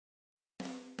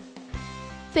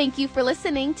Thank you for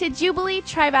listening to Jubilee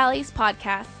Tri-Valley's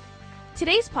podcast.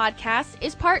 Today's podcast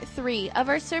is part 3 of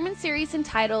our sermon series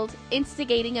entitled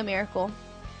Instigating a Miracle.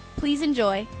 Please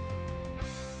enjoy.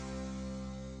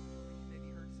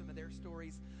 Maybe heard some of their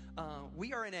stories.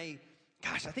 We are in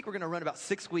I think we're going to run about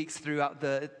 6 weeks throughout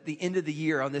the end of the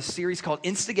year on this series called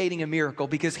Instigating a Miracle,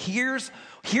 because here's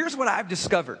what I've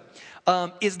discovered,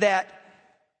 is that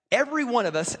every one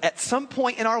of us at some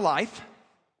point in our life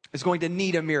is going to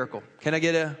need a miracle. Can I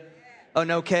get an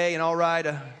okay, an all right,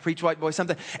 a preach white boy,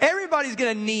 something? Everybody's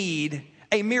going to need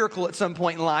a miracle at some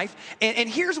point in life. And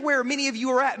here's where many of you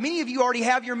are at. Many of you already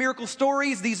have your miracle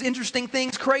stories, these interesting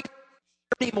things, crazy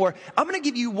anymore. I'm going to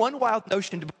give you one wild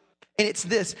notion, and it's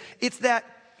this. It's that,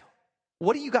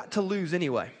 what do you got to lose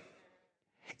anyway?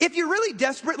 If you're really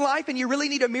desperate in life and you really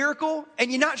need a miracle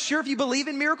and you're not sure if you believe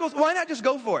in miracles, why not just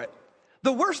go for it?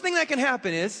 The worst thing that can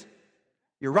happen is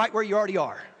you're right where you already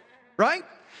are. Right?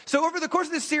 So over the course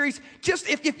of this series, just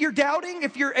if you're doubting,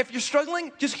 if you're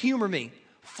struggling, just humor me.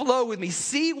 Flow with me.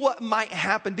 See what might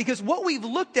happen. Because what we've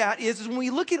looked at is when we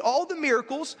look at all the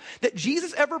miracles that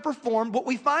Jesus ever performed, what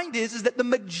we find is that the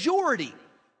majority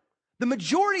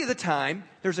of the time,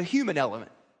 there's a human element.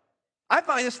 I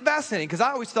find this fascinating because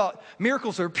I always thought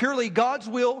miracles are purely God's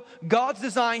will, God's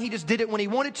design. He just did it when he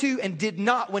wanted to and did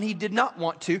not when he did not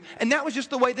want to. And that was just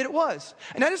the way that it was.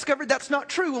 And I discovered that's not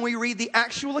true when we read the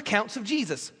actual accounts of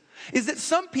Jesus. Is that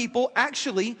some people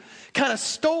actually kind of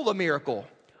stole a miracle,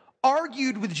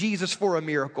 argued with Jesus for a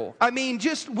miracle. I mean,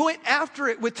 just went after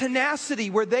it with tenacity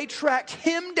where they tracked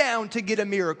him down to get a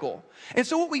miracle. And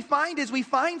so what we find is we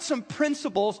find some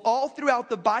principles all throughout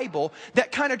the Bible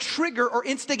that kind of trigger or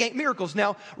instigate miracles.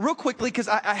 Now, real quickly, because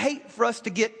I hate for us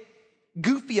to get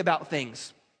goofy about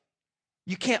things.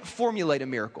 You can't formulate a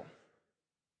miracle.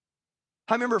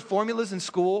 I remember formulas in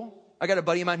school. I got a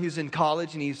buddy of mine who's in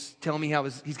college, and he's telling me how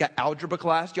he's got algebra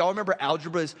class. Do y'all remember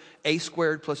algebra is a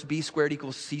squared plus b squared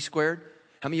equals c squared?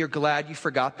 How many are glad you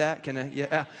forgot that?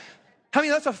 Yeah. How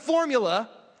many, that's a formula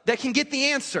that can get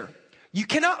the answer. You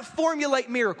cannot formulate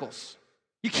miracles.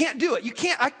 You can't do it. You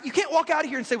can't walk out of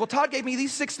here and say, well, Todd gave me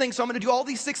these 6 things, so I'm going to do all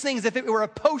these 6 things if it were a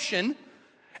potion,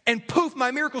 and poof,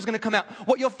 my miracle's going to come out.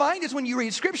 What you'll find is when you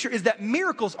read Scripture is that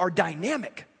miracles are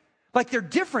dynamic. Like they're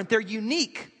different, they're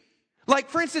unique. Like,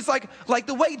 for instance, like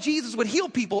the way Jesus would heal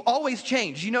people always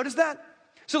changed. You notice that?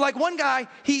 So like one guy,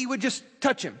 he would just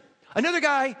touch him. Another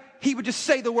guy, he would just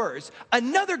say the words.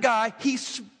 Another guy, he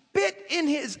spit in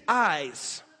his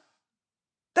eyes.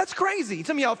 That's crazy.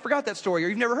 Some of y'all forgot that story or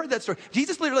you've never heard that story.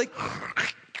 Jesus literally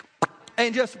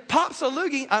and just pops a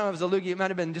loogie. I don't know if it was a loogie. It might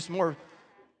have been just more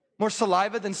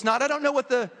saliva than snot. I don't know what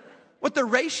the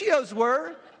ratios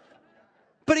were,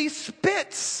 but he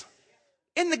spits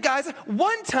in the guy's.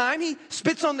 One time he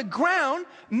spits on the ground,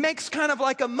 makes kind of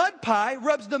like a mud pie,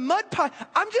 rubs the mud pie.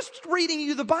 I'm just reading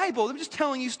you the Bible. I'm just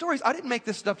telling you stories. I didn't make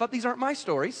this stuff up. These aren't my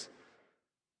stories.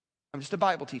 I'm just a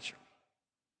Bible teacher.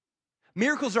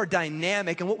 Miracles are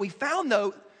dynamic, and what we found,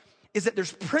 though, is that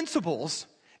there's principles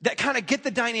that kind of get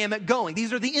the dynamic going.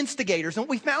 These are the instigators. And what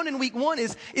we found in week 1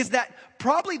 is that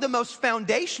probably the most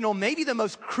foundational, maybe the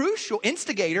most crucial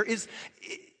instigator is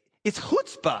it's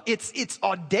chutzpah. It's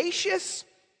audacious,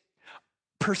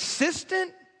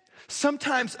 persistent,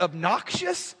 sometimes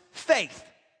obnoxious faith.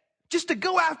 Just to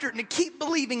go after it and to keep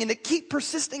believing and to keep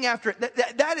persisting after it.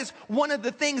 That is one of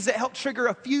the things that helped trigger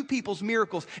a few people's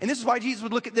miracles. And this is why Jesus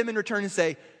would look at them in return and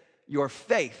say, your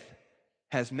faith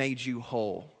has made you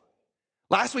whole.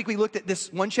 Last week we looked at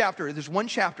this one chapter. There's one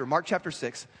chapter, Mark chapter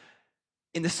 6.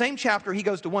 In the same chapter, he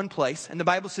goes to one place, and the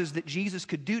Bible says that Jesus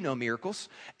could do no miracles.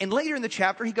 And later in the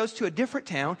chapter, he goes to a different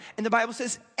town, and the Bible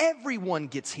says everyone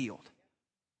gets healed.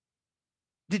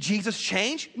 Did Jesus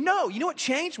change? No. You know what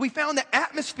changed? We found that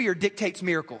atmosphere dictates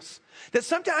miracles. That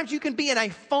sometimes you can be in a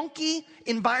funky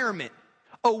environment,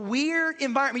 a weird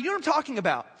environment. You know what I'm talking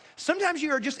about? Sometimes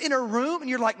you are just in a room, and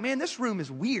you're like, man, this room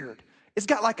is weird. It's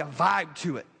got like a vibe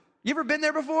to it. You ever been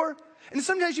there before? And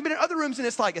sometimes you've been in other rooms and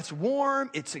it's like, it's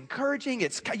warm, it's encouraging, you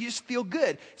just feel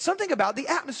good. Something about the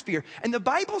atmosphere. And the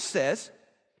Bible says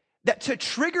that to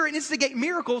trigger and instigate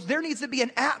miracles, there needs to be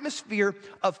an atmosphere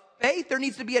of faith. There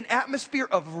needs to be an atmosphere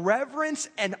of reverence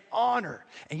and honor.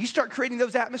 And you start creating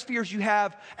those atmospheres, you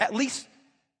have at least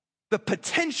the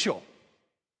potential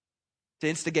to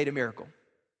instigate a miracle.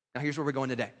 Now here's where we're going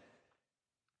today.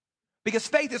 Because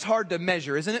faith is hard to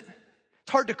measure, isn't it?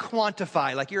 It's hard to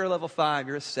quantify. Like you're a level 5,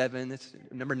 you're a 7, that's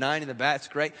number 9 in the back, it's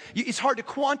great. It's hard to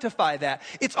quantify that.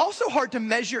 It's also hard to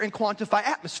measure and quantify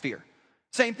atmosphere.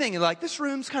 Same thing, you're like, this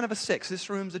room's kind of a 6, this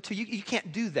room's a 2. You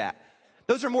can't do that.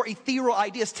 Those are more ethereal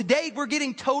ideas. Today, we're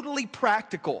getting totally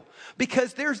practical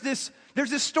because there's this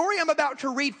story I'm about to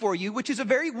read for you, which is a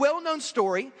very well-known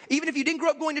story. Even if you didn't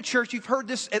grow up going to church, you've heard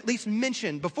this at least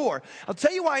mentioned before. I'll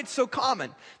tell you why it's so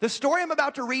common. The story I'm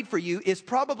about to read for you is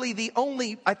probably the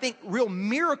only, I think, real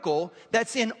miracle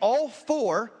that's in all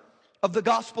four of the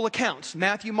gospel accounts: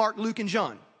 Matthew, Mark, Luke, and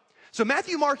John. So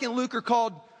Matthew, Mark, and Luke are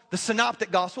called the synoptic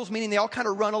gospels, meaning they all kind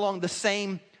of run along the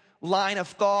same line of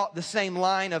thought, the same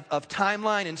line of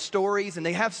timeline and stories, and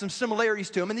they have some similarities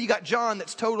to them. And then you got John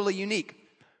that's totally unique.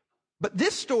 But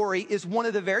this story is one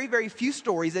of the very, very few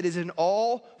stories that is in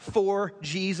all four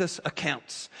Jesus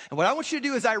accounts. And what I want you to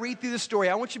do as I read through this story,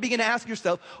 I want you to begin to ask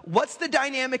yourself, what's the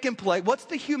dynamic in play? What's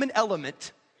the human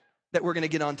element that we're going to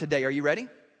get on today? Are you ready?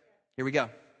 Here we go.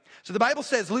 So the Bible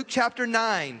says, Luke chapter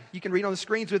 9, you can read on the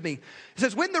screens with me. It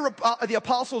says, when the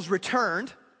apostles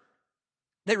returned,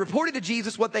 they reported to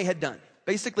Jesus what they had done.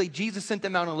 Basically, Jesus sent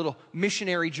them out on a little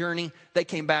missionary journey. They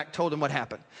came back, told them what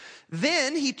happened.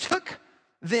 Then he took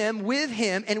them with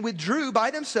him and withdrew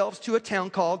by themselves to a town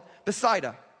called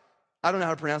Bethsaida. I don't know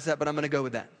how to pronounce that, but I'm going to go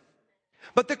with that.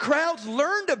 But the crowds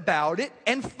learned about it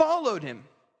and followed him.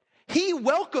 He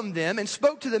welcomed them and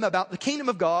spoke to them about the kingdom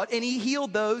of God, and he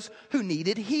healed those who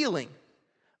needed healing.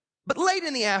 But late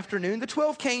in the afternoon, the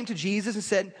 12 came to Jesus and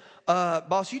said,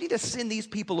 boss, you need to send these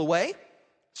people away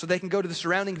so they can go to the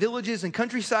surrounding villages and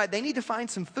countryside. They need to find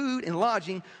some food and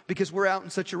lodging because we're out in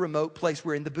such a remote place.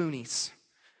 We're in the boonies.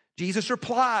 Jesus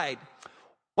replied,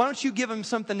 why don't you give them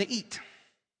something to eat?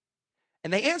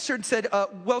 And they answered and said,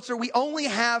 well, sir, we only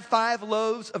have 5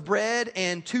 loaves of bread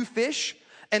and 2 fish.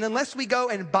 And unless we go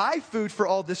and buy food for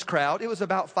all this crowd, it was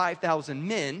about 5,000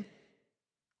 men.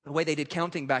 The way they did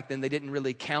counting back then, they didn't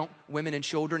really count women and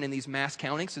children in these mass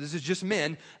countings. So this is just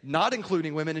men, not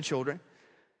including women and children.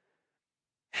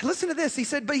 Listen to this. He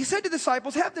said to the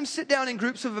disciples, have them sit down in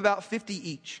groups of about 50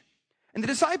 each. And the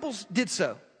disciples did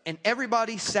so, and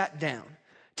everybody sat down.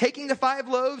 Taking the 5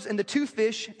 loaves and the 2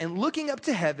 fish, and looking up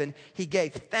to heaven, he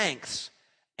gave thanks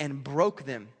and broke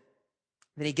them.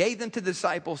 Then he gave them to the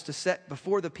disciples to set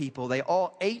before the people. They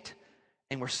all ate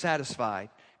and were satisfied.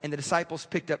 And the disciples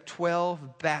picked up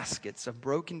 12 baskets of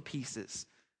broken pieces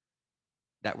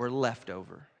that were left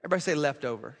over. Everybody say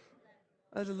leftover.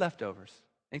 Those are leftovers.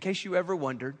 In case you ever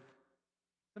wondered,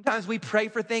 sometimes we pray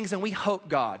for things and we hope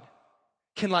God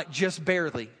can just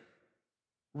barely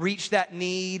reach that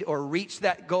need or reach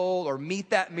that goal or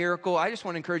meet that miracle. I just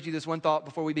want to encourage you this one thought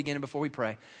before we begin and before we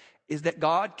pray, is that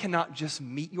God cannot just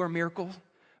meet your miracle,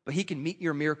 but he can meet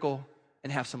your miracle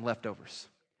and have some leftovers.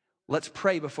 Let's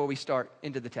pray before we start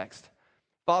into the text.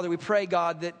 Father, we pray,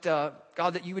 God,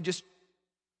 that you would just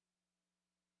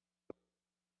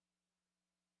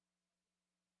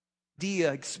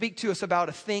speak to us about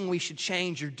a thing we should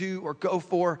change or do or go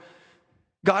for.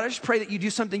 God, I just pray that you do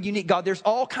something unique. God, there's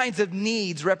all kinds of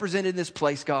needs represented in this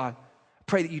place, God. I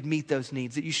pray that you'd meet those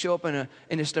needs, that you show up in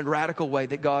just a radical way,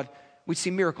 that God, we'd see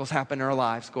miracles happen in our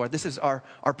lives, God. This is our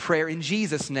prayer in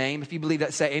Jesus' name. If you believe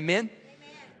that, say amen.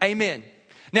 Amen. Amen.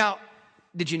 Now,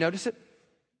 did you notice it?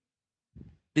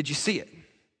 Did you see it?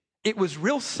 It was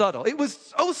real subtle. It was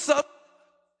so subtle.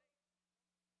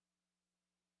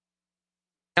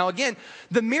 Now again,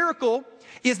 the miracle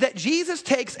is that Jesus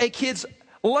takes a kid's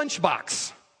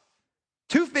lunchbox,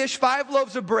 2 fish, 5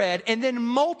 loaves of bread, and then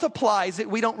multiplies it.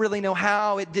 We don't really know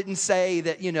how. It didn't say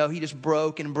that, he just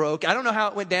broke and broke. I don't know how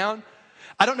it went down.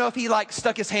 I don't know if he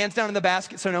stuck his hands down in the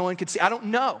basket so no one could see. I don't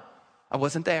know. I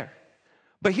wasn't there.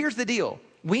 But here's the deal.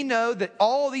 We know that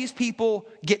all these people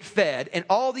get fed, and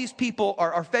all these people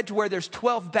are fed to where there's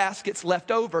 12 baskets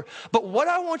left over. But what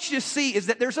I want you to see is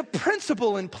that there's a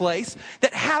principle in place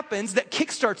that happens that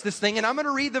kickstarts this thing. And I'm going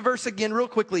to read the verse again real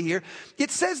quickly here.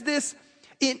 It says this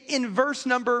in verse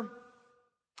number,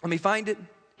 let me find it.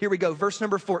 Here we go, verse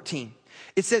number 14.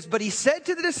 It says, but he said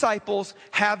to the disciples,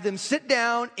 have them sit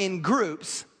down in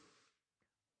groups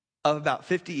of about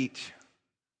 50 each.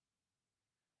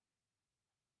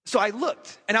 So I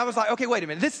looked, and I was like, okay, wait a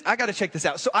minute. I got to check this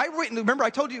out. So remember I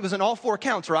told you it was in all 4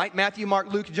 accounts, right? Matthew,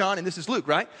 Mark, Luke, John, and this is Luke,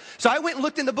 right? So I went and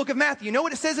looked in the book of Matthew. You know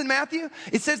what it says in Matthew?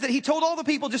 It says that he told all the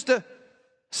people just to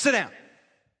sit down.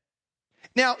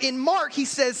 Now, in Mark, he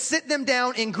says sit them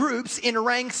down in groups, in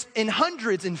ranks, in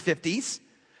hundreds and 50s.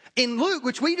 In Luke,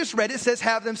 which we just read, it says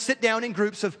have them sit down in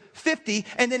groups of 50.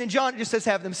 And then in John, it just says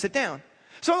have them sit down.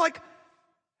 So I'm like,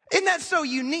 isn't that so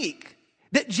unique?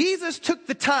 That Jesus took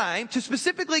the time to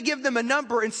specifically give them a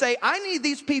number and say, I need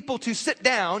these people to sit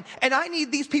down, and I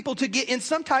need these people to get in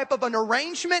some type of an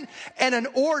arrangement and an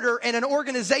order and an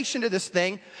organization to this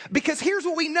thing. Because here's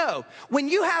what we know. When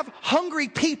you have hungry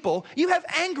people, you have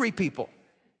angry people.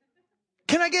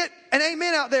 Can I get an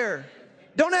amen out there?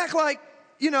 Don't act like,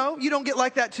 you don't get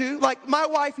like that too. Like my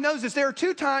wife knows this. There are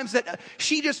 2 times that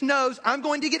she just knows I'm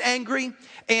going to get angry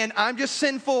and I'm just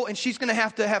sinful and she's going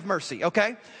to have mercy,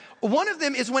 okay? One of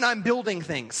them is when I'm building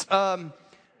things. And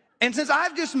since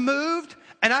I've just moved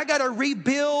and I got to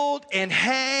rebuild and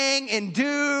hang and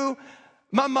do,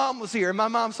 my mom was here and my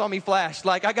mom saw me flash.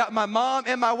 Like I got my mom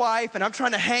and my wife and I'm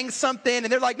trying to hang something and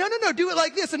they're like, no, do it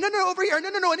like this. And no, over here.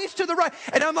 No, an inch to the right.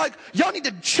 And I'm like, y'all need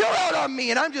to chill out on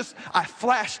me. And I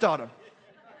flashed on them.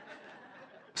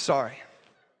 Sorry.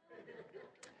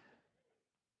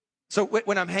 So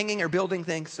when I'm hanging or building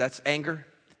things, that's anger.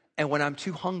 And when I'm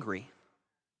too hungry,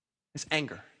 it's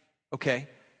anger. Okay?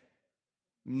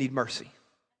 Need mercy.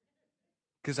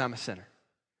 Because I'm a sinner.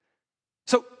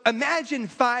 So imagine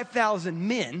 5,000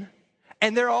 men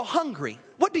and they're all hungry.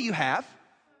 What do you have?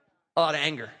 A lot of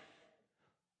anger.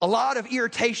 A lot of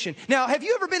irritation. Now, have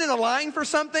you ever been in a line for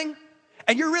something?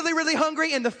 And you're really, really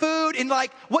hungry and the food and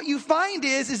like what you find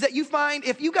is that you find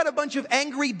if you got a bunch of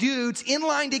angry dudes in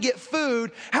line to get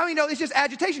food, how many know it's just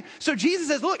agitation? So Jesus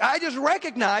says, look, I just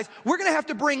recognize we're going to have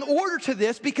to bring order to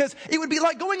this because it would be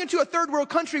like going into a third world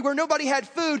country where nobody had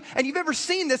food. And you've ever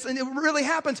seen this and it really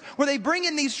happens where they bring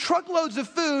in these truckloads of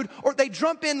food or they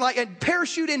jump in like and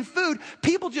parachute in food.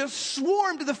 People just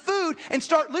swarm to the food and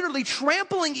start literally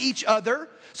trampling each other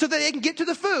so that they can get to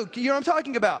the food. You know what I'm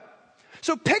talking about?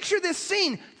 So picture this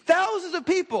scene. Thousands of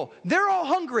people. They're all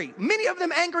hungry. Many of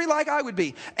them angry like I would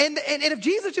be. And if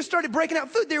Jesus just started breaking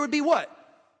out food, there would be what?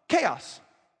 Chaos.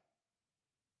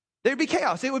 There'd be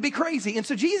chaos. It would be crazy. And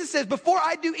so Jesus says, before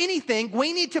I do anything,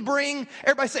 we need to bring,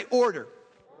 everybody say order.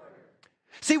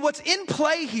 See, what's in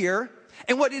play here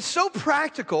and what is so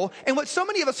practical and what so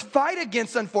many of us fight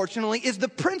against, unfortunately, is the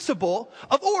principle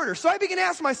of order. So I begin to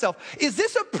ask myself, is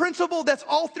this a principle that's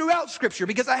all throughout Scripture?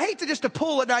 Because I hate to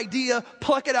pull an idea,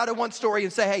 pluck it out of one story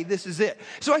and say, hey, this is it.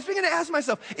 So I begin to ask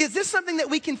myself, is this something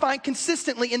that we can find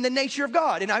consistently in the nature of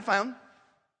God? And I found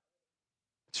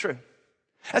it's true.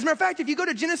 As a matter of fact, if you go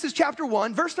to Genesis chapter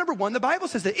 1, verse number 1, the Bible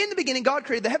says that in the beginning God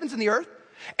created the heavens and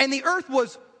the earth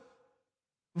was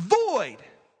void.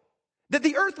 That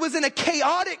the earth was in a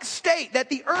chaotic state, that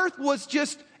the earth was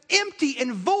just empty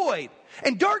and void.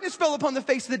 And darkness fell upon the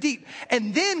face of the deep.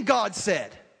 And then God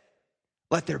said,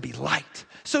 let there be light.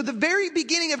 So the very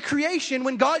beginning of creation,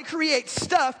 when God creates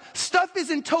stuff is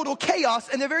in total chaos.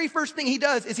 And the very first thing he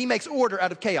does is he makes order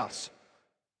out of chaos.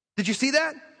 Did you see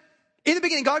that? In the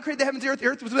beginning, God created the heavens and the earth. The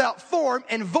earth was without form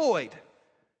and void.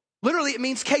 Literally, it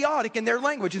means chaotic in their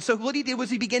language. And so what he did was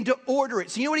he began to order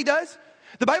it. So you know what he does?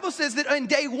 The Bible says that on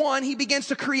day 1, he begins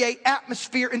to create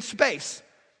atmosphere and space.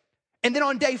 And then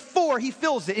on day 4, he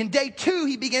fills it. In day 2,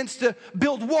 he begins to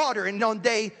build water. And on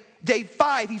day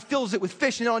 5, he fills it with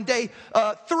fish. And on day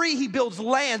 3, he builds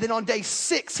land. And on day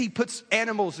 6, he puts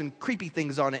animals and creepy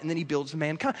things on it. And then he builds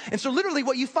mankind. And so literally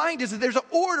what you find is that there's an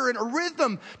order and a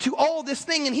rhythm to all this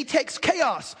thing. And he takes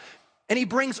chaos and he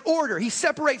brings order. He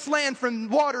separates land from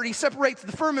water. And he separates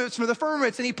the firmaments from the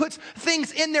firmaments. And he puts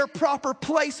things in their proper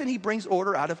place. And he brings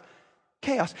order out of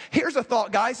chaos. Here's a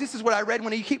thought, guys. This is what I read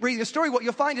when you keep reading the story. What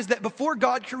you'll find is that before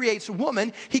God creates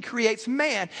woman, he creates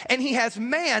man. And he has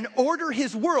man order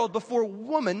his world before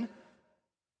woman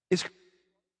is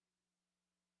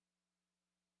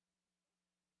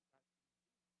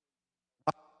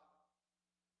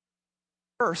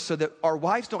first, so that our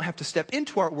wives don't have to step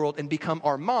into our world and become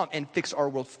our mom and fix our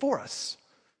world for us.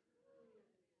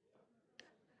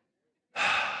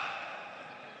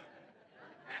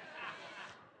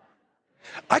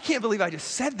 I can't believe I just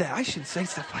said that. I shouldn't say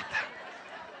stuff like that.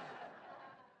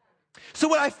 So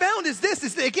what I found is this,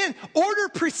 is that again, order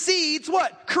precedes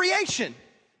what? Creation.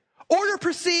 Order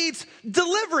precedes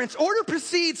deliverance. Order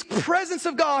precedes presence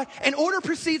of God. And order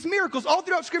precedes miracles. All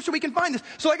throughout Scripture we can find this.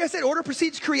 So like I said, order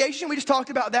precedes creation. We just talked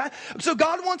about that. So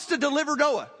God wants to deliver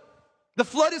Noah. The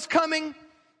flood is coming.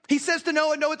 He says to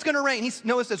Noah, it's going to rain.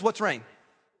 Noah says, what's rain?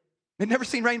 They've never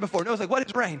seen rain before. Noah's like, what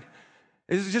is rain?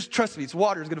 It's just, trust me, it's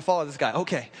water is going to fall on this guy.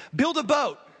 Okay. Build a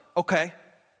boat. Okay.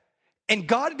 And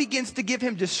God begins to give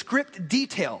him descriptive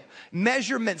detail,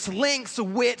 measurements, lengths,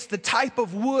 widths, the type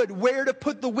of wood, where to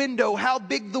put the window, how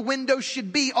big the window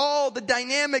should be, all the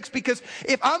dynamics. Because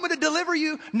if I'm going to deliver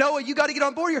you, Noah, you got to get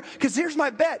on board here. Because here's my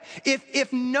bet.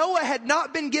 If Noah had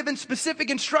not been given specific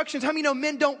instructions, how many know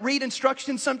men don't read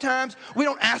instructions sometimes? We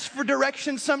don't ask for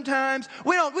directions sometimes.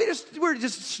 We're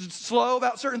just slow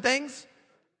about certain things.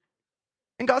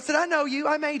 And God said, I know you,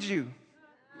 I made you.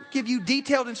 Give you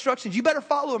detailed instructions. You better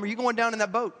follow them or you're going down in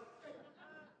that boat.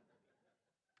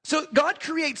 So God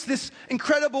creates this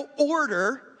incredible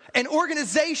order and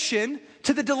organization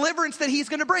to the deliverance that he's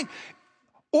going to bring.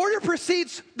 Order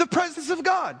precedes the presence of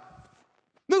God.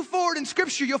 Move forward in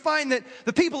Scripture, you'll find that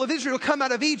the people of Israel come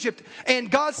out of Egypt, and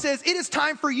God says, it is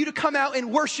time for you to come out and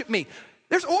worship me.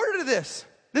 There's order to this.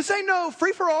 This ain't no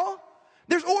free-for-all.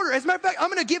 There's order. As a matter of fact, I'm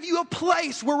going to give you a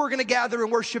place where we're going to gather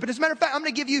and worship. And as a matter of fact, I'm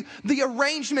going to give you the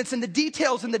arrangements and the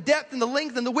details and the depth and the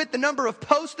length and the width, the number of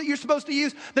posts that you're supposed to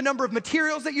use, the number of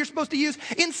materials that you're supposed to use.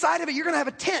 Inside of it, you're going to have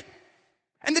a tent.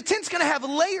 And the tent's going to have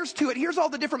layers to it. Here's all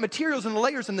the different materials and the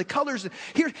layers and the colors.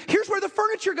 Here's where the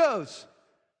furniture goes.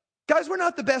 Guys, we're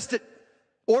not the best at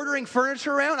ordering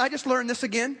furniture around. I just learned this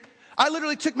again. I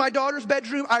literally took my daughter's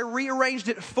bedroom. I rearranged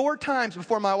it 4 times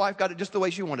before my wife got it just the way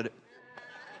she wanted it.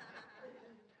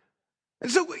 And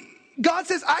so God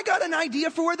says, I got an idea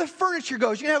for where the furniture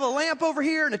goes. You're going to have a lamp over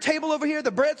here and a table over here.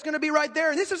 The bread's going to be right there.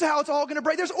 And this is how it's all going to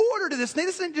break. There's order to this thing.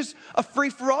 This isn't just a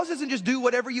free-for-all. This isn't just do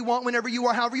whatever you want, whenever you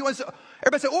want, however you want. So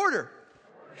everybody say order.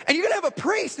 And you're going to have a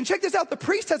priest. And check this out. The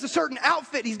priest has a certain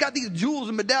outfit. He's got these jewels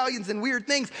and medallions and weird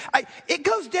things. It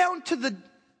goes down to the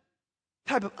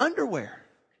type of underwear.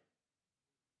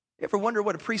 You ever wonder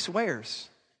what a priest wears?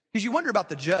 Because you wonder about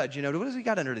the judge, what does he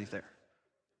got underneath there?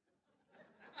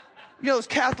 Those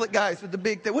Catholic guys with the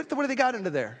big thing. What do they got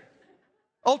under there?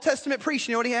 Old Testament priest,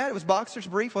 you know what he had? It was boxers,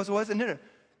 brief, what was it? No.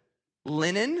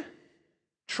 Linen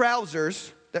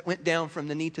trousers that went down from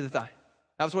the knee to the thigh.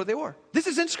 That was what they wore. This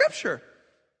is in Scripture.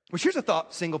 Which here's a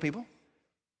thought, single people.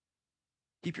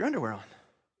 Keep your underwear on.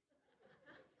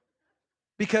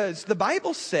 Because the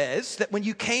Bible says that when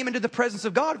you came into the presence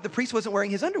of God, if the priest wasn't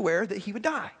wearing his underwear, that he would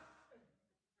die.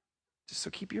 So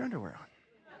keep your underwear on.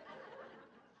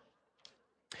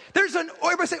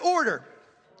 Everybody say order.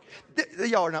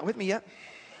 Y'all are not with me yet.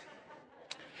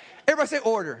 Everybody say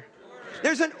order.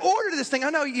 There's an order to this thing. I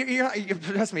know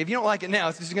trust me, if you don't like it now,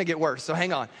 it's just going to get worse. So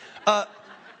hang on.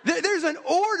 There's an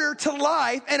order to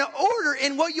life and an order.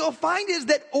 And what you'll find is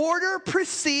that order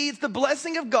precedes the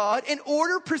blessing of God and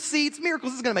order precedes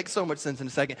miracles. This is going to make so much sense in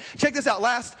a second. Check this out.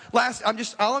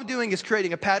 All I'm doing is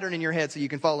creating a pattern in your head so you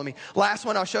can follow me. Last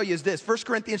one I'll show you is this. 1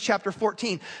 Corinthians chapter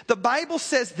 14. The Bible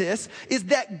says this, is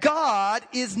that God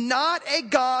is not a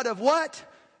God of what?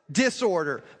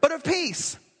 Disorder, but of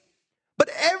peace. But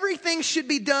everything should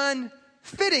be done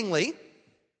fittingly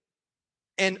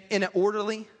and in an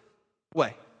orderly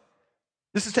way.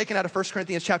 This is taken out of 1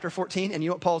 Corinthians chapter 14, and you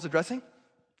know what Paul's addressing?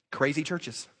 Crazy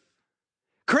churches.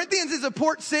 Corinthians is a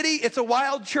port city. It's a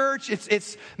wild church.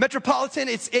 It's metropolitan.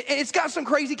 It's got some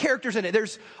crazy characters in it.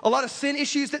 There's a lot of sin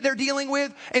issues that they're dealing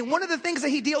with. And one of the things that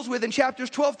he deals with in chapters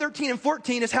 12, 13, and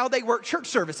 14 is how they work church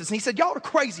services. And he said, y'all are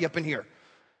crazy up in here.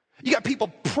 You got people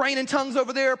praying in tongues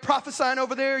over there, prophesying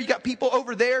over there. You got people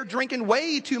over there drinking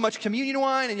way too much communion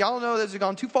wine, and y'all know those have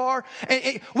gone too far.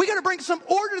 And we got to bring some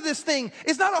order to this thing.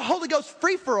 It's not a Holy Ghost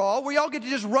free-for-all where y'all get to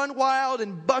just run wild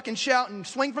and buck and shout and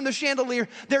swing from the chandelier.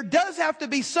 There does have to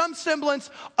be some semblance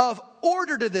of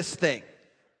order to this thing.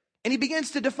 And he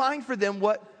begins to define for them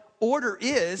what order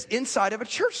is inside of a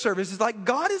church service. It's like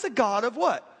God is a God of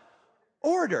what?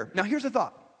 Order. Now here's the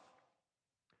thought.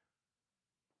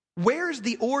 Where's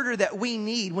the order that we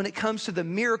need when it comes to the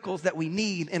miracles that we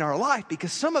need in our life?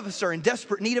 Because some of us are in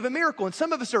desperate need of a miracle, and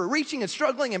some of us are reaching and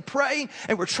struggling and praying,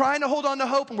 and we're trying to hold on to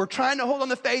hope, and we're trying to hold on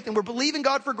to faith, and we're believing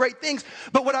God for great things.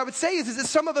 But what I would say is that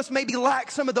some of us maybe lack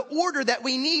some of the order that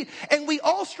we need, and we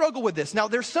all struggle with this. Now,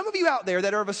 there's some of you out there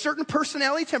that are of a certain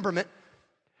personality temperament,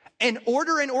 and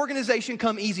order and organization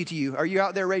come easy to you. Are you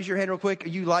out there? Raise your hand real quick.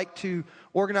 You like to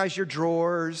organize your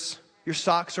drawers. Your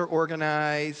socks are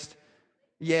organized.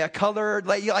 Yeah, colored.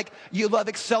 You love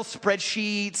Excel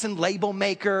spreadsheets and label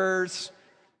makers.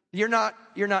 You're not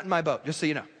in my boat, just so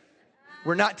you know.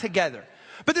 We're not together.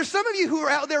 But there's some of you who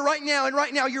are out there right now, and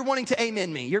right now you're wanting to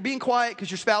amen me. You're being quiet because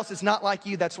your spouse is not like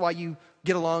you. That's why you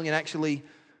get along and actually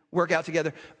work out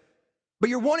together.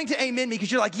 But you're wanting to amen me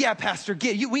because you're like, yeah, Pastor,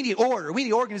 we need order. We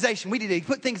need organization. We need to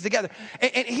put things together.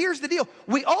 And here's the deal.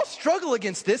 We all struggle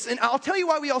against this, and I'll tell you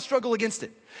why we all struggle against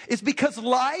it. It's because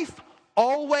life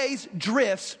always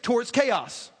drifts towards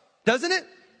chaos, doesn't it?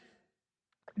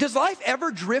 Does life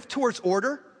ever drift towards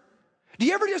order? Do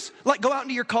you ever just go out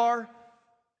into your car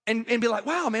and be like,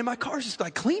 wow, man, my car's just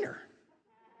cleaner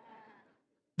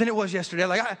than it was yesterday.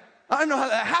 I don't know how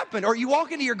that happened. Or you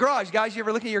walk into your garage. Guys, you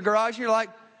ever look at your garage and you're like,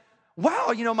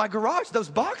 wow, my garage, those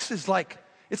boxes,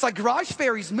 it's like garage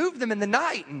fairies moved them in the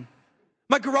night, and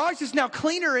my garage is now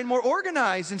cleaner and more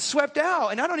organized and swept out,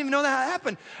 and I don't even know that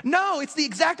happened. No, it's the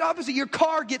exact opposite. Your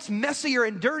car gets messier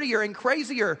and dirtier and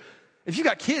crazier. If you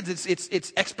got kids, it's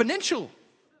exponential.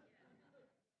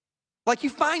 Like you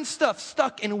find stuff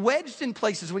stuck and wedged in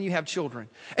places when you have children.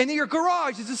 And then your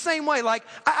garage is the same way. Like,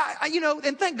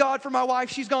 and thank God for my wife.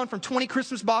 She's gone from 20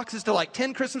 Christmas boxes to like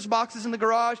 10 Christmas boxes in the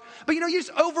garage. But you're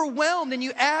just overwhelmed and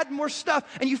you add more stuff.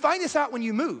 And you find this out when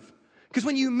you move. Because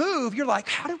when you move, you're like,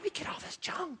 how did we get all this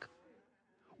junk?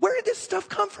 Where did this stuff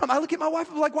come from? I look at my wife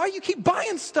and I'm like, why do you keep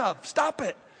buying stuff? Stop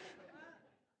it.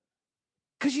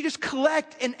 Because you just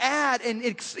collect and add and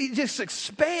it just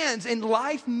expands and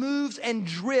life moves and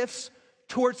drifts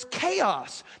towards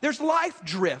chaos. There's life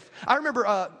drift. I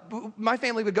remember my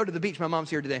family would go to the beach. My mom's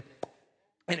here today.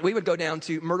 And we would go down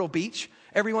to Myrtle Beach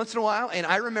every once in a while. And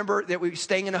I remember that we were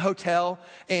staying in a hotel.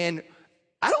 And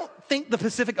I don't think the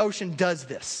Pacific Ocean does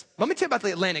this. Let me tell you about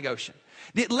the Atlantic Ocean.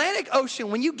 The Atlantic Ocean,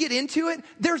 when you get into it,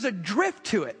 there's a drift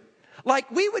to it. Like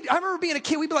I remember being a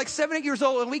kid, we'd be like 7, 8 years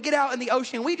old, and we'd get out in the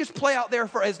ocean, and we'd just play out there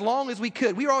for as long as we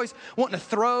could. We were always wanting to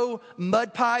throw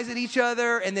mud pies at each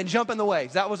other and then jump in the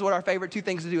waves. That was what our favorite 2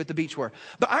 things to do at the beach were.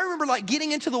 But I remember like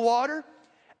getting into the water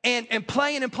and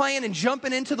playing and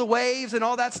jumping into the waves and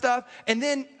all that stuff. And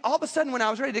then all of a sudden when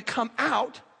I was ready to come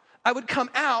out, I would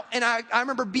come out, and I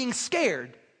remember being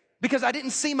scared. Because I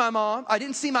didn't see my mom, I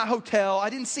didn't see my hotel, I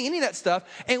didn't see any of that stuff.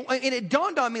 And it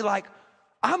dawned on me like,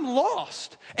 I'm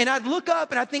lost. And I'd look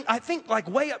up and I think like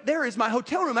way up there is my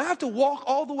hotel room. I have to walk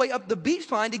all the way up the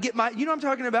beach line to get you know what I'm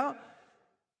talking about?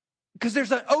 Because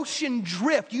there's an ocean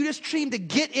drift. You just seem to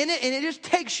get in it and it just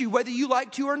takes you whether you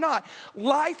like to or not.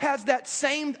 Life has that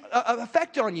same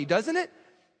effect on you, doesn't it?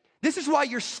 This is why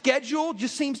your schedule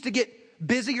just seems to get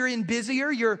busier and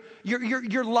busier.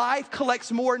 Your life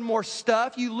collects more and more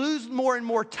stuff. You lose more and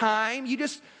more time.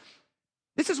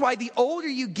 This is why the older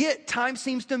you get, time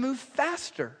seems to move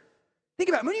faster. Think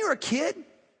about it. When you were a kid,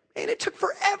 man, it took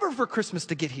forever for Christmas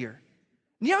to get here.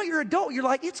 Now you're an adult, you're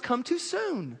like, it's come too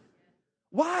soon.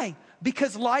 Why?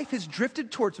 Because life has drifted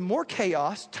towards more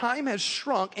chaos, time has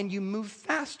shrunk, and you move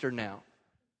faster now.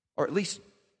 Or at least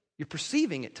you're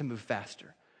perceiving it to move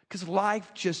faster. Because life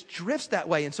just drifts that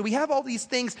way. And so we have all these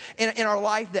things in our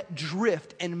life that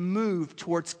drift and move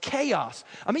towards chaos.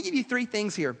 I'm going to give you 3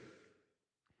 things here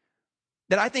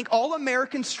that I think all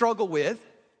Americans struggle with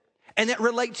and that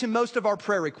relate to most of our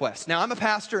prayer requests. Now, I'm a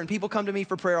pastor and people come to me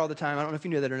for prayer all the time. I don't know if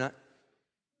you knew that or not.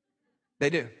 They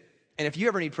do. And if you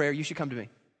ever need prayer, you should come to me.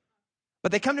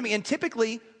 But they come to me, and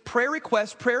typically prayer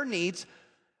requests, prayer needs,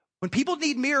 when people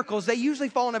need miracles, they usually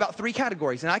fall in about 3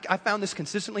 categories. And I found this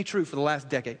consistently true for the last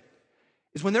decade.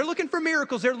 Is when they're looking for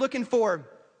miracles, they're looking for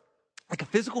like a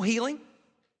physical healing.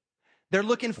 They're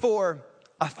looking for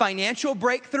a financial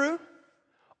breakthrough.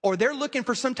 Or they're looking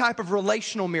for some type of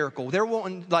relational miracle. They're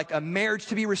wanting like a marriage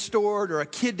to be restored or a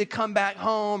kid to come back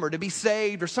home or to be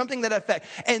saved or something that affects.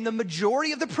 And the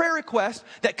majority of the prayer requests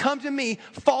that come to me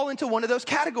fall into one of those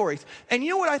categories. And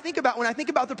you know what I think about when I think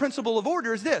about the principle of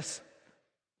order is this.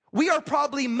 We are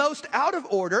probably most out of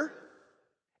order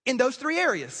in those 3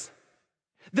 areas.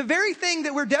 The very thing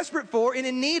that we're desperate for and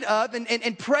in need of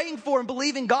and praying for and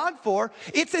believing God for,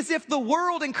 it's as if the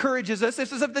world encourages us,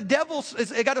 it's as if the devil's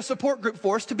got a support group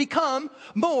for us to become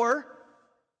more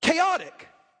chaotic.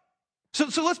 So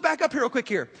let's back up here real quick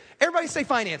here. Everybody say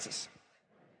finances.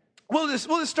 We'll just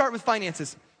start with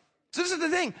finances. So this is the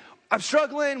thing. I'm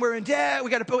struggling, we're in debt, I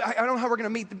don't know how we're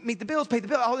going to meet the bills, pay the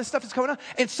bill, all this stuff is going on.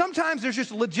 And sometimes there's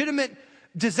just legitimate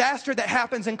disaster that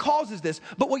happens and causes this.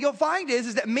 But what you'll find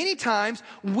is that many times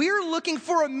we're looking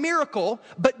for a miracle,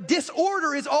 but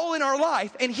disorder is all in our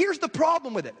life. And here's the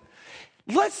problem with it.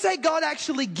 Let's say God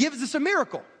actually gives us a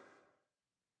miracle.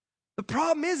 The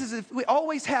problem is if we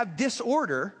always have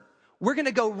disorder, we're going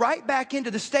to go right back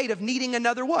into the state of needing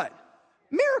another what?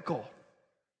 Miracle.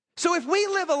 So if we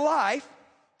live a life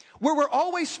where we're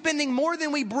always spending more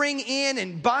than we bring in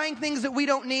and buying things that we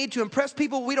don't need to impress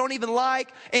people we don't even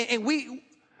like, and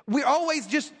we're always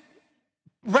just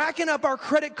racking up our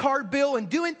credit card bill and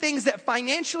doing things that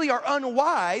financially are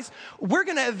unwise, we're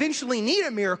going to eventually need a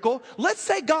miracle. Let's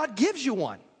say God gives you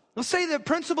one. Let's say the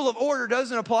principle of order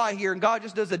doesn't apply here and God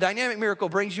just does a dynamic miracle,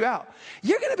 brings you out.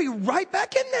 You're going to be right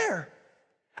back in there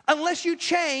unless you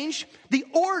change the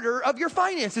order of your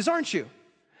finances, aren't you?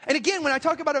 And again, when I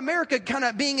talk about America kind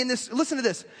of being in this, listen to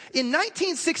this. In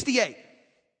 1968,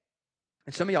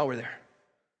 and some of y'all were there.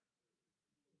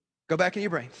 Go back in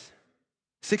your brains.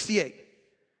 68.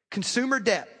 Consumer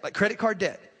debt, like credit card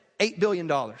debt, $8 billion.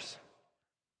 And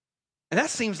that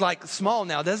seems like small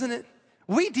now, doesn't it?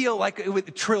 We deal like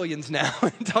with trillions now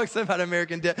and talk about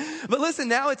American debt. But listen,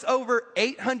 now it's over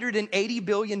 $880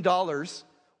 billion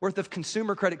worth of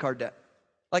consumer credit card debt.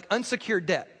 Like unsecured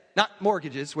debt. Not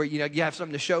mortgages where you have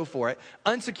something to show for it.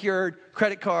 Unsecured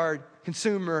credit card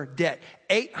consumer debt.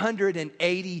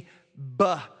 $880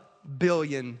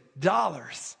 billion.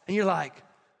 And you're like,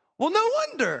 well, no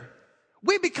wonder.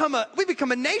 We become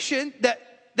a nation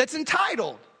that's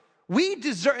entitled. We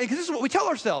deserve, because this is what we tell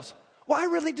ourselves. Well, I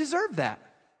really deserve that.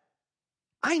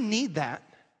 I need that.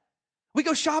 We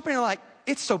go shopping and we're like,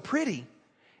 it's so pretty.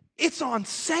 It's on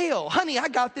sale. Honey, I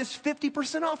got this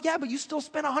 50% off. Yeah, but you still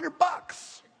spent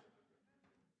 $100.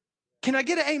 Can I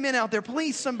get an amen out there?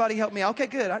 Please, somebody help me. Okay,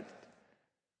 good.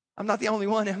 I'm not the only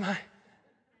one, am I?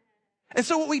 And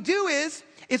so what we do is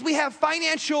we have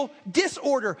financial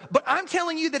disorder. But I'm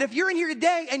telling you that if you're in here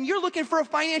today and you're looking for a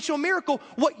financial miracle,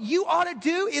 what you ought to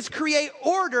do is create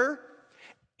order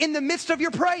in the midst of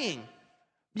your praying.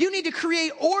 You need to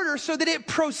create order so that it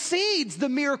precedes the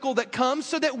miracle that comes,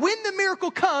 so that when the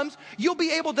miracle comes, you'll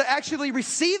be able to actually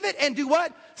receive it and do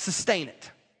what? Sustain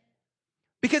it.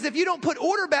 Because if you don't put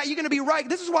order back, you're going to be right.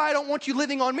 This is why I don't want you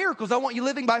living on miracles. I want you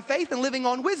living by faith and living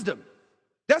on wisdom.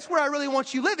 That's where I really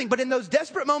want you living. But in those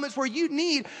desperate moments where you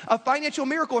need a financial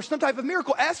miracle or some type of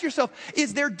miracle, ask yourself,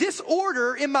 is there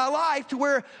disorder in my life to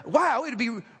where, wow, it'd be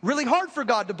really hard for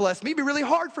God to bless me. It'd be really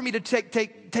hard for me to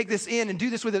take this in and do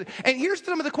this with it. And here's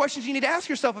some of the questions you need to ask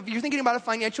yourself if you're thinking about a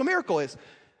financial miracle is,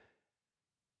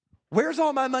 where's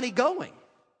all my money going?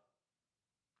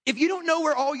 If you don't know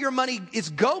where all your money is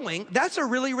going, that's a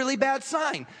really, really bad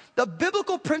sign. The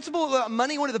biblical principle about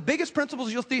money, one of the biggest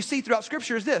principles you'll see throughout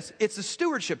Scripture is this. It's the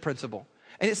stewardship principle.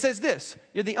 And it says this,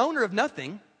 you're the owner of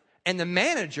nothing and the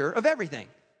manager of everything.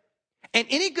 And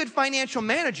any good financial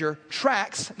manager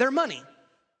tracks their money.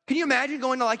 Can you imagine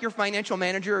going to like your financial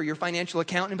manager or your financial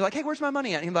accountant and be like, hey, where's my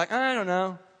money at? And he'd be like, I don't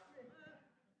know.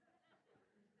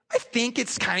 I think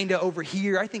it's kind of over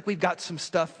here. I think we've got some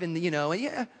stuff in the,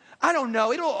 yeah. I don't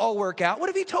know. It'll all work out.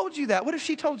 What if he told you that? What if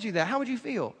she told you that? How would you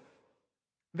feel?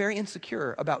 Very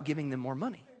insecure about giving them more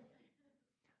money.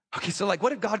 Okay, so like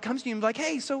what if God comes to you and be like,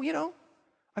 hey, so,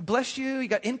 I blessed you. You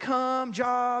got income,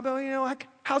 job.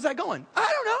 How's that going?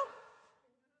 I don't know.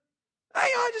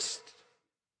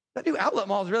 That new outlet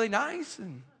mall is really nice.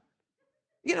 And,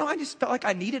 I just felt like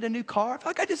I needed a new car. I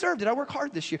felt like I deserved it. I worked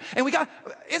hard this year. And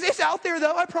it's out there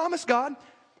though. I promise God.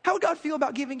 How would God feel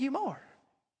about giving you more?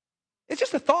 It's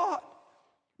just a thought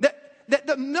that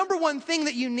the number one thing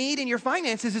that you need in your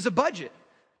finances is a budget.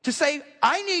 To say,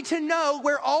 I need to know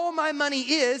where all my money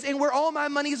is and where all my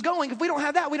money is going. If we don't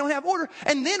have that, we don't have order.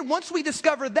 And then once we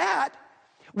discover that,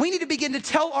 we need to begin to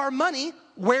tell our money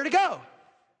where to go.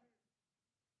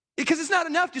 Because it's not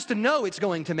enough just to know it's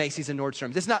going to Macy's and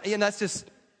Nordstrom's. It's not, and that's just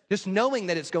knowing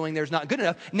that it's going there is not good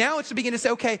enough. Now it's to begin to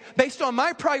say, okay, based on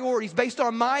my priorities, based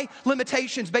on my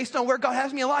limitations, based on where God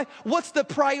has me in life, what's the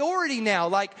priority now?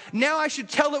 Like, now I should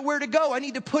tell it where to go. I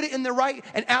need to put it in the right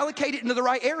and allocate it into the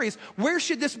right areas. Where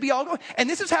should this be all going? And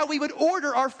this is how we would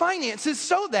order our finances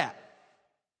so that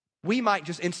we might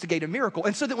just instigate a miracle.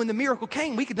 And so that when the miracle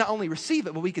came, we could not only receive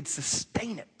it, but we could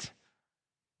sustain it.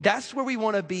 That's where we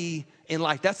want to be in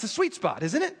life. That's the sweet spot,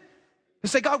 isn't it? To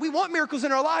say, God, we want miracles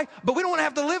in our life, but we don't want to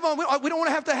have to live on, we don't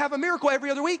want to have a miracle every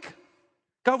other week.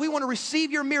 God, we want to receive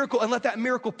your miracle and let that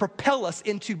miracle propel us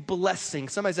into blessing.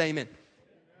 Somebody say amen.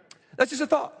 That's just a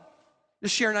thought.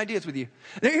 Just sharing ideas with you.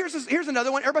 Now, here's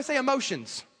another one. Everybody say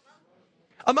emotions.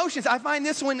 Emotions. I find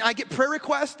this when I get prayer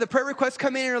requests. The prayer requests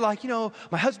come in and are like,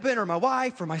 my husband or my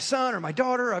wife or my son or my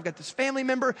daughter, I've got this family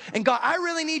member. And God, I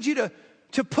really need you to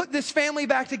put this family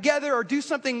back together or do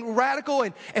something radical,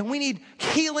 and we need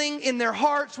healing in their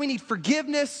hearts. We need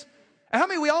forgiveness. And how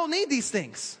many we all need these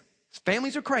things?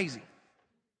 Families are crazy.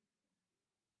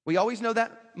 We always know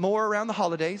that more around the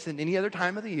holidays than any other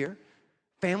time of the year.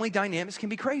 Family dynamics can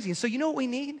be crazy. And so you know what we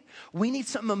need? We need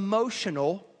some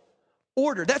emotional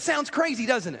order. That sounds crazy,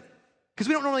 doesn't it? Because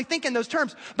we don't normally think in those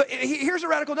terms. But here's a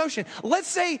radical notion. Let's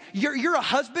say you're a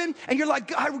husband and you're like,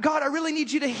 God, I really need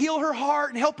you to heal her heart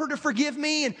and help her to forgive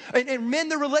me and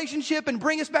mend the relationship and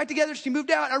bring us back together. She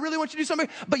moved out. I really want you to do something.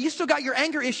 But you still got your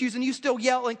anger issues and you still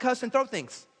yell and cuss and throw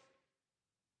things.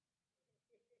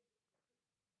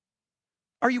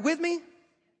 Are you with me?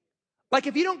 Like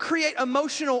if you don't create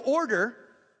emotional order,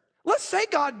 let's say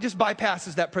God just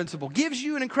bypasses that principle, gives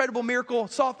you an incredible miracle,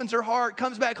 softens her heart,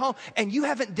 comes back home, and you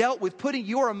haven't dealt with putting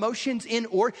your emotions in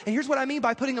order. And here's what I mean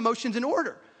by putting emotions in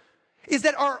order, is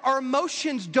that our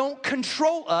emotions don't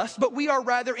control us, but we are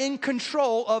rather in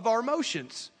control of our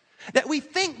emotions. That we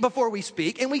think before we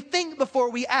speak, and we think before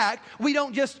we act. We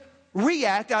don't just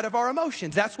react out of our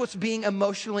emotions. That's what's being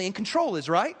emotionally in control is,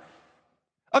 right?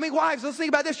 I mean, wives, let's think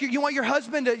about this. You want your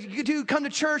husband to come to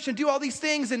church and do all these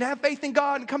things and have faith in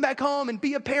God and come back home and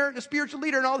be a parent, a spiritual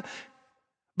leader and all that.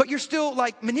 But you're still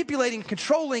like manipulating,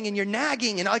 controlling, and you're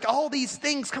nagging and like all these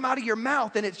things come out of your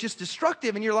mouth and it's just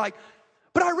destructive. And you're like,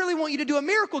 but I really want you to do a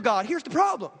miracle, God. Here's the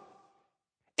problem.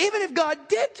 Even if God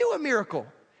did do a miracle,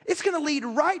 it's going to lead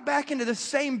right back into the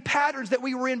same patterns that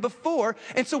we were in before.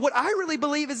 And so what I really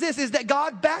believe is this, is that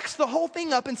God backs the whole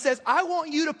thing up and says, I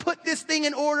want you to put this thing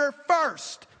in order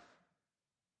first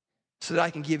so that I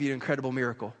can give you an incredible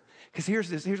miracle. Because here's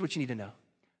what you need to know.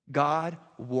 God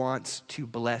wants to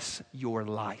bless your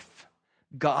life.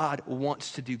 God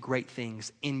wants to do great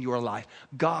things in your life.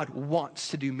 God wants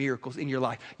to do miracles in your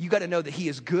life. You got to know that he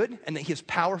is good and that he is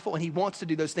powerful and he wants to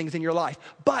do those things in your life.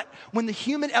 But when the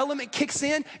human element kicks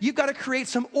in, you've got to create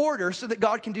some order so that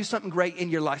God can do something great in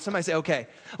your life. Somebody say, okay.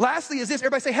 Lastly is this,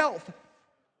 everybody say health.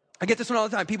 I get this one all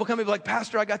the time. People come to me like,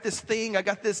 Pastor, I got this thing, I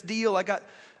got this deal, I got,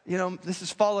 this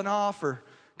is falling off or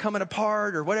coming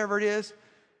apart or whatever it is.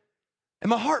 And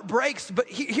my heart breaks, but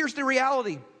here's the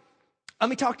reality. Let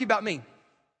me talk to you about me.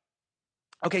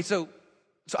 Okay, so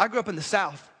I grew up in the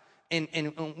South,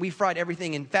 and we fried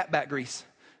everything in fatback grease,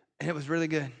 and it was really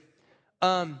good.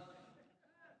 And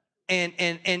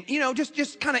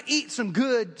just kind of eat some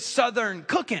good Southern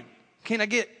cooking. Can I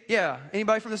get,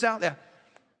 anybody from the South? Yeah.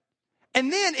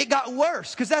 And then it got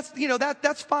worse, because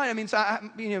that's fine. I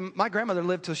mean, my grandmother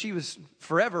lived till she was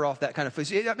forever off that kind of food.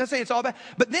 So I'm not saying it's all bad,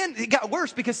 but then it got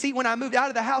worse because, when I moved out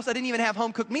of the house, I didn't even have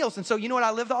home-cooked meals. And so you know what I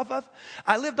lived off of?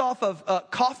 I lived off of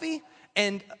coffee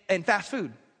and fast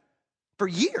food for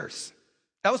years.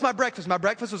 That was my breakfast. My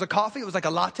breakfast was a coffee. It was like a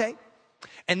latte.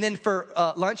 And then for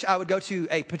lunch, I would go to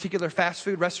a particular fast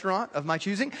food restaurant of my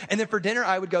choosing. And then for dinner,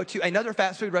 I would go to another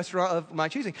fast food restaurant of my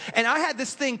choosing. And I had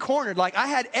this thing cornered. Like, I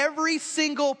had every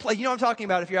single place. You know what I'm talking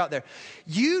about if you're out there.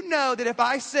 You know that if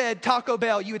I said Taco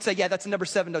Bell, you would say, yeah, that's a number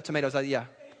 7, no tomatoes. Yeah.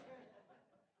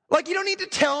 Like, you don't need to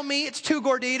tell me it's 2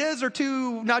 gorditas or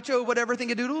 2 nacho whatever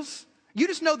thingadoodles. You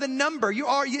just know the number.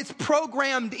 It's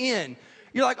programmed in.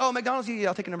 You're like, oh, McDonald's, yeah,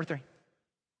 I'll take a number 3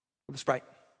 with a Sprite.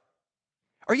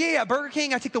 Or Burger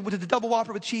King, I take the double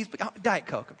Whopper with cheese, but Diet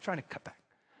Coke. I'm trying to cut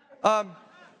back.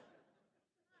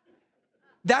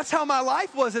 That's how my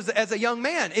life was as a young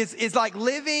man. Is like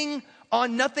living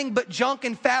on nothing but junk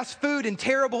and fast food and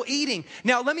terrible eating.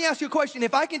 Now, let me ask you a question.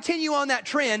 If I continue on that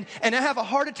trend and I have a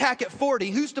heart attack at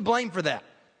 40, who's to blame for that?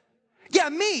 Yeah,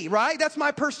 me, right? That's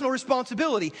my personal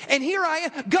responsibility. And here I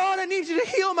am. God, I need you to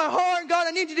heal my heart. God,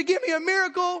 I need you to give me a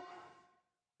miracle.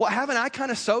 Well, haven't I kind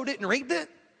of sowed it and reaped it?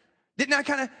 Didn't I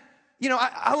kind of,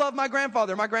 I love my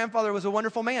grandfather. My grandfather was a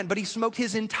wonderful man, but he smoked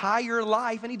his entire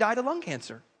life and he died of lung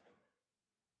cancer.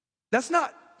 That's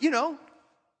not,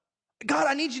 God,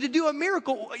 I need you to do a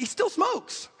miracle. He still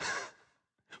smokes.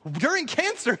 During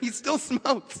cancer, he still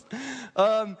smokes.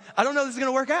 I don't know if this is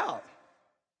going to work out.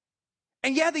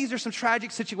 And these are some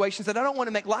tragic situations that I don't want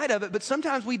to make light of it, but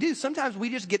sometimes we do. Sometimes we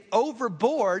just get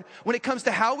overboard when it comes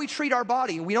to how we treat our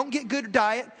body. We don't get good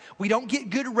diet. We don't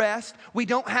get good rest. We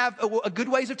don't have a good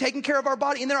ways of taking care of our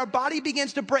body. And then our body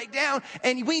begins to break down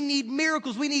and we need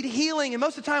miracles. We need healing. And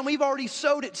most of the time we've already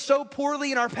sowed it so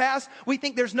poorly in our past. We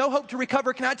think there's no hope to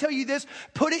recover. Can I tell you this?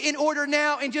 Put it in order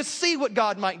now and just see what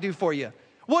God might do for you.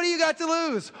 What do you got to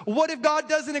lose? What if God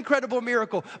does an incredible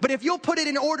miracle? But if you'll put it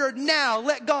in order now,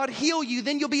 let God heal you,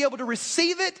 then you'll be able to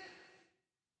receive it,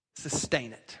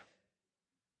 sustain it.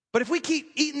 But if we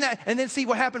keep eating that, and then see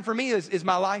what happened for me is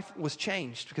my life was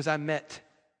changed because I met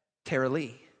Tara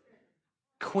Lee.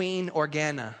 Queen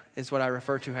Organa is what I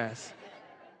refer to as.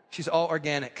 She's all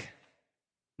organic.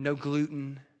 No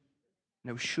gluten,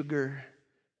 no sugar,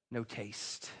 no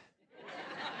taste.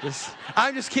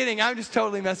 I'm just kidding. I'm just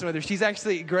totally messing with her. She's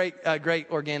actually a great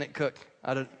organic cook.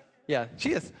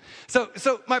 She is.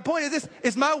 So my point is this,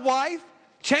 is my wife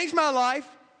changed my life.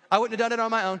 I wouldn't have done it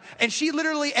on my own. And she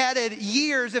literally added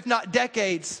years, if not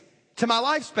decades, to my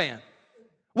lifespan.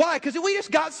 Why? Because we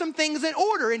just got some things in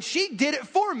order and she did it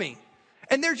for me.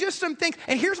 And there's just some things.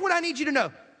 And here's what I need you to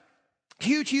know.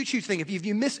 Huge, huge, huge thing. If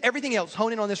you miss everything else,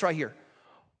 hone in on this right here.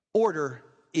 Order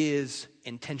is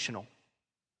intentional.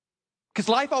 Because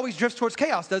life always drifts towards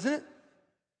chaos, doesn't it?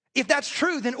 If that's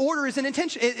true, then order is an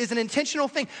intentional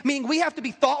thing. Meaning we have to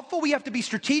be thoughtful, we have to be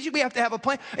strategic, we have to have a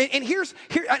plan. And here,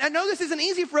 I know this isn't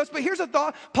easy for us, but here's a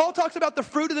thought. Paul talks about the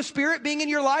fruit of the Spirit being in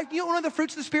your life. You know what one of the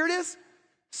fruits of the Spirit is?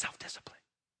 Self-discipline.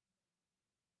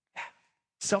 Yeah,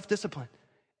 self-discipline.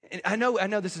 And I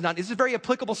know this is a very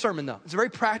applicable sermon though. It's a very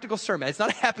practical sermon. It's not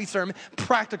a happy sermon,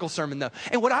 practical sermon though.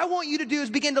 And what I want you to do is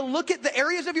begin to look at the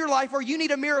areas of your life where you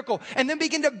need a miracle and then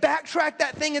begin to backtrack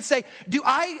that thing and say,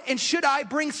 should I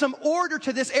bring some order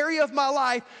to this area of my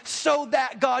life so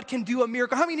that God can do a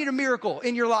miracle? How many need a miracle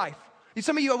in your life?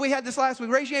 Some of you, we had this last week.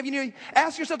 Raise your hand if you knew.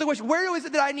 Ask yourself the question, where is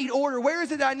it that I need order? Where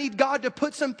is it that I need God to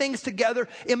put some things together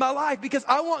in my life? Because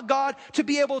I want God to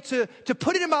be able to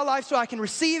put it in my life so I can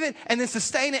receive it and then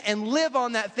sustain it and live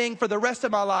on that thing for the rest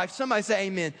of my life. Somebody say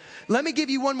amen. Let me give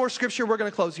you one more scripture. We're going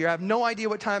to close here. I have no idea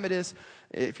what time it is.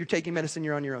 If you're taking medicine,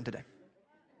 you're on your own today.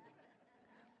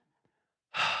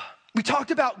 We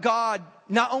talked about God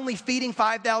not only feeding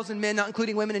 5,000 men, not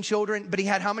including women and children, but he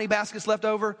had how many baskets left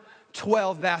over?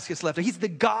 12 baskets left. He's the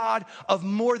God of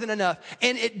more than enough.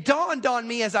 And it dawned on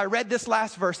me as I read this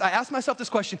last verse. I asked myself this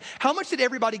question: how much did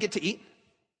everybody get to eat?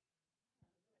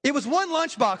 It was one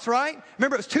lunchbox, right?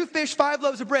 Remember, it was 2 fish, 5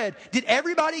 loaves of bread. Did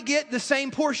everybody get the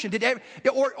same portion?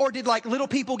 Or did like little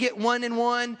people get 1 and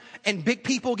 1 and big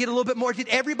people get a little bit more? Did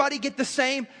everybody get the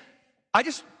same? I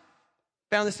just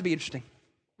found this to be interesting.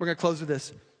 We're going to close with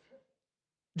this.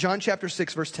 John chapter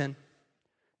 6, verse 10.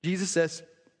 Jesus says,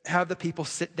 have the people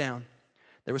sit down.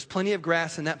 There was plenty of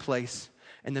grass in that place,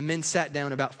 and the men sat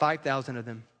down, about 5,000 of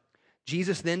them.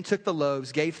 Jesus then took the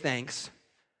loaves, gave thanks.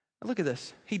 Now look at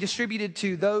this. He distributed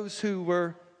to those who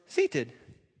were seated,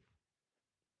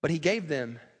 but he gave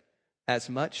them as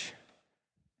much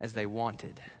as they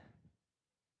wanted.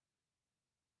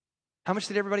 How much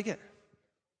did everybody get?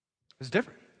 It was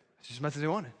different. It's just as much as they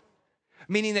wanted.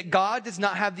 Meaning that God does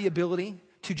not have the ability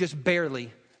to just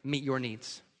barely meet your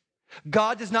needs.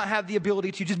 God does not have the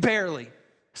ability to just barely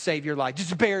save your life,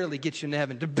 just barely get you into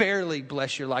heaven, to barely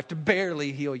bless your life, to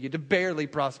barely heal you, to barely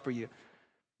prosper you.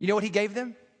 You know what he gave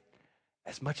them?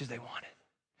 As much as they wanted.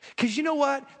 Because you know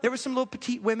what? There were some little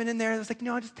petite women in there that was like,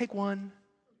 no, I just take one.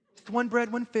 Just 1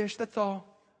 bread, 1 fish, that's all.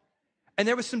 And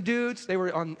there was some dudes, they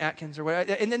were on Atkins or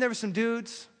whatever, and then there were some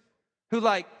dudes who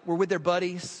like were with their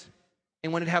buddies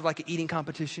and wanted to have like an eating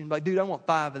competition. Like, dude, I want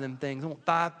 5 of them things. I want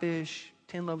 5 fish,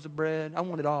 10 loaves of bread. I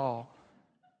want it all.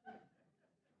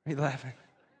 Are you laughing?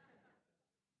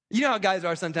 You know how guys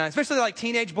are sometimes, especially like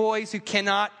teenage boys who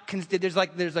cannot, there's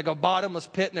like a bottomless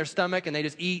pit in their stomach and they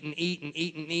just eat and eat and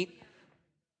eat and eat.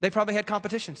 They probably had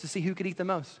competitions to see who could eat the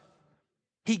most.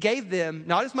 He gave them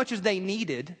not as much as they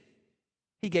needed.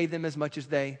 He gave them as much as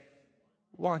they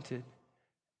wanted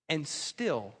and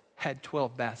still had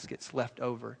 12 baskets left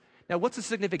over. Now, what's the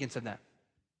significance of that?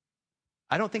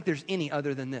 I don't think there's any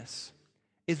other than this,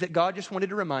 is that God just wanted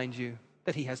to remind you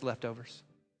that he has leftovers.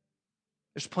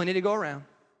 There's plenty to go around.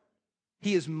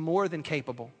 He is more than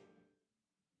capable,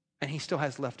 and he still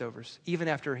has leftovers, even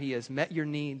after he has met your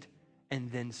need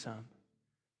and then some.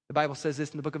 The Bible says this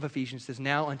in the book of Ephesians, it says,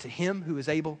 now unto him who is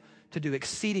able to do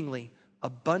exceedingly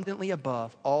abundantly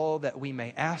above all that we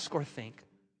may ask or think,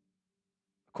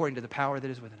 according to the power that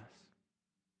is within us.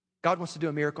 God wants to do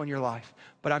a miracle in your life,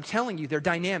 but I'm telling you, they're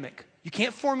dynamic. You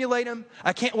can't formulate them.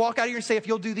 I can't walk out of here and say, if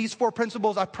you'll do these 4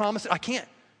 principles, I promise it. I can't.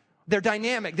 They're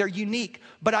dynamic. They're unique.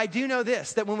 But I do know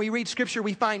this, that when we read Scripture,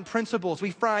 we find principles. We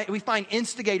find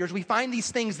instigators. We find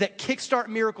these things that kickstart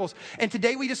miracles. And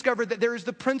today we discovered that there is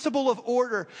the principle of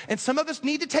order. And some of us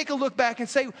need to take a look back and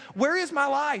say, where is my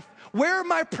life? Where are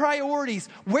my priorities?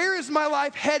 Where is my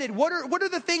life headed? What are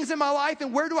the things in my life,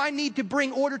 and where do I need to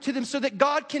bring order to them so that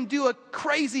God can do a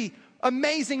crazy,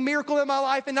 amazing miracle in my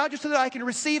life, and not just so that I can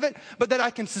receive it, but that I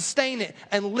can sustain it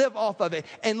and live off of it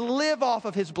and live off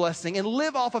of his blessing and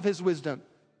live off of his wisdom.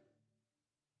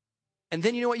 And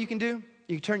then you know what you can do?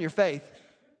 You can turn your faith,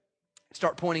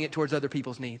 start pointing it towards other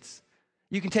people's needs.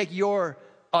 You can take your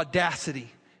audacity,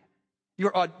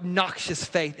 your obnoxious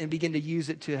faith, and begin to use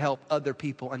it to help other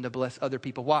people and to bless other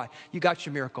people. Why? You got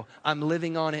your miracle. I'm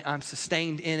living on it. I'm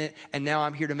sustained in it. And now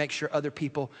I'm here to make sure other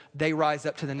people, they rise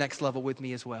up to the next level with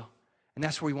me as well. And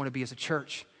that's where we want to be as a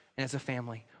church and as a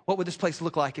family. What would this place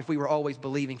look like if we were always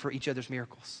believing for each other's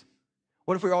miracles?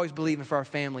 What if we were always believing for our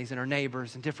families and our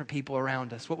neighbors and different people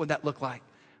around us? What would that look like?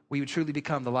 We would truly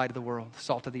become the light of the world, the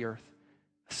salt of the earth,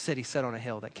 a city set on a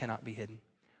hill that cannot be hidden.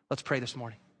 Let's pray this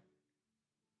morning.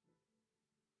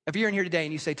 If you're in here today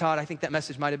and you say, Todd, I think that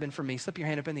message might have been for me, slip your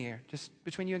hand up in the air, just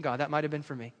between you and God. That might have been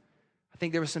for me. I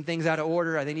think there were some things out of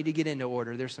order. They need to get into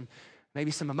order. There's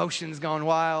maybe some emotions gone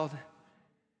wild.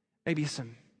 Maybe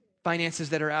some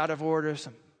finances that are out of order,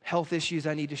 some health issues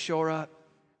I need to shore up.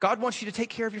 God wants you to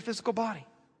take care of your physical body.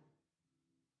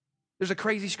 There's a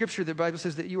crazy scripture that the Bible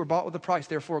says that you were bought with a price,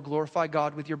 therefore glorify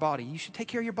God with your body. You should take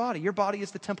care of your body. Your body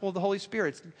is the temple of the Holy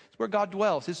Spirit. It's where God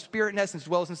dwells. His Spirit in essence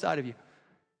dwells inside of you.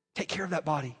 Take care of that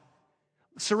body.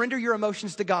 Surrender your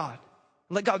emotions to God.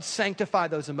 Let God sanctify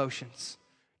those emotions.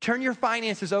 Turn your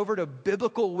finances over to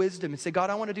biblical wisdom and say, God,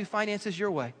 I want to do finances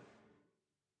your way.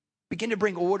 Begin to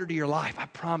bring order to your life. I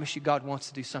promise you, God wants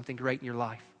to do something great in your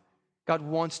life. God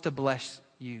wants to bless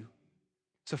you.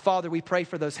 So, Father, we pray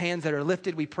for those hands that are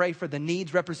lifted. We pray for the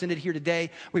needs represented here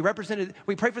today. We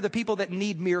pray for the people that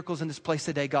need miracles in this place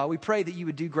today, God. We pray that you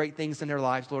would do great things in their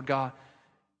lives, Lord God.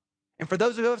 And for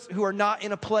those of us who are not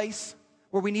in a place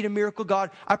where we need a miracle,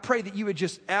 God, I pray that you would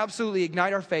just absolutely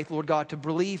ignite our faith, Lord God, to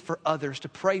believe for others, to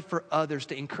pray for others,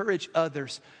 to encourage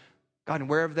others. God, and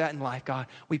wherever that in life, God,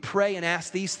 we pray and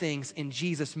ask these things in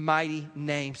Jesus' mighty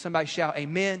name. Somebody shout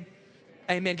amen.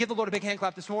 Amen. Give the Lord a big hand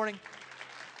clap this morning.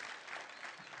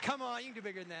 Come on, you can do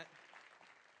bigger than that.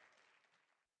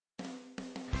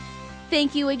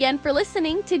 Thank you again for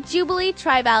listening to Jubilee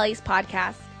Tri-Valley's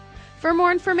podcast. For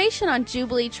more information on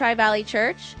Jubilee Tri-Valley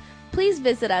Church, please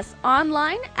visit us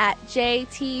online at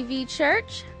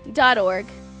jtvchurch.org.